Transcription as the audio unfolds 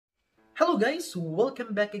Hello guys,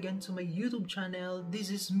 welcome back again to my YouTube channel.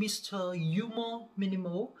 This is Mr. Yumo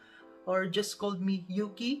Minimo, or just called me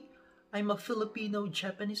Yuki. I'm a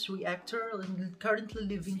Filipino-Japanese reactor and currently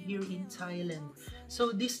living here in Thailand.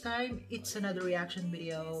 So this time, it's another reaction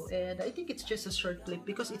video, and I think it's just a short clip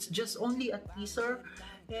because it's just only a teaser.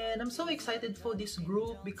 And I'm so excited for this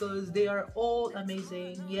group because they are all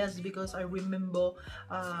amazing. Yes, because I remember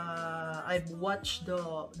I've watched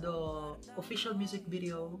the official music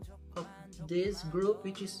video of this group,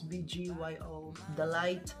 which is BGYO, The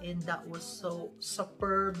Light, and that was so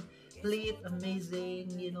superb, lit,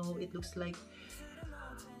 amazing. You know, it looks like,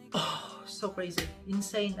 oh, so crazy,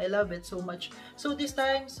 insane. I love it so much. So this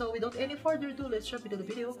time, so without any further ado, let's jump into the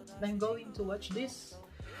video. I'm going to watch this.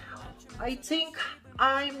 I think,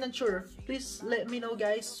 I'm not sure, please let me know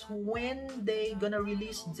guys when they gonna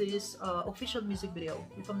release this official music video,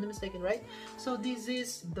 if I'm not mistaken, right? So this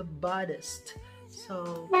is the Baddest.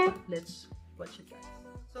 So let's watch it guys.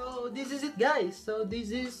 So this is it guys. So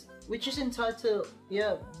this is, which is entitled,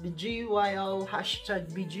 yeah, BGYO,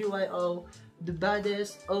 hashtag BGYO, the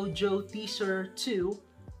Baddest Ojo teaser 2,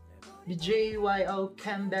 BGYO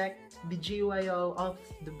comeback, BGYO of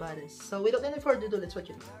the Baddest. So without any further ado, let's watch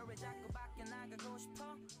it.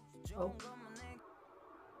 Oh.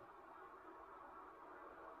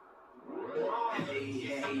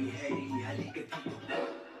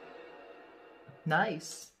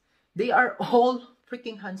 Nice. They are all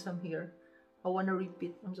freaking handsome here. I wanna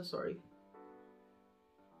repeat. I'm so sorry.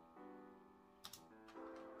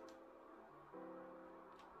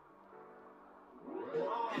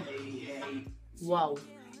 Wow.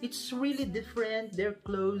 It's really different. Their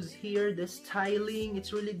clothes here, the styling,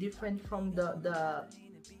 it's really different from the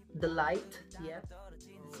light. Yeah.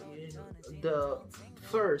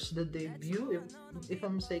 The debut, if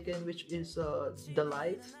I'm mistaken, which is the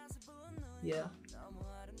light. Yeah,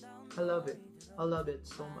 I love it. I love it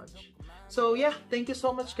so much. So yeah, thank you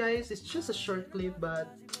so much guys. It's just a short clip,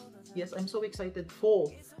 but yes, I'm so excited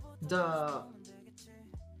for the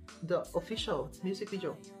official music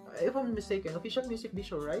video. If I'm mistaken, official music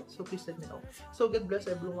video, right? So please let me know. So God bless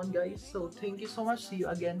everyone guys. So thank you so much. See you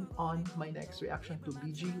again on my next reaction to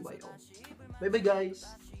BGYO. Bye bye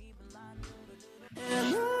guys.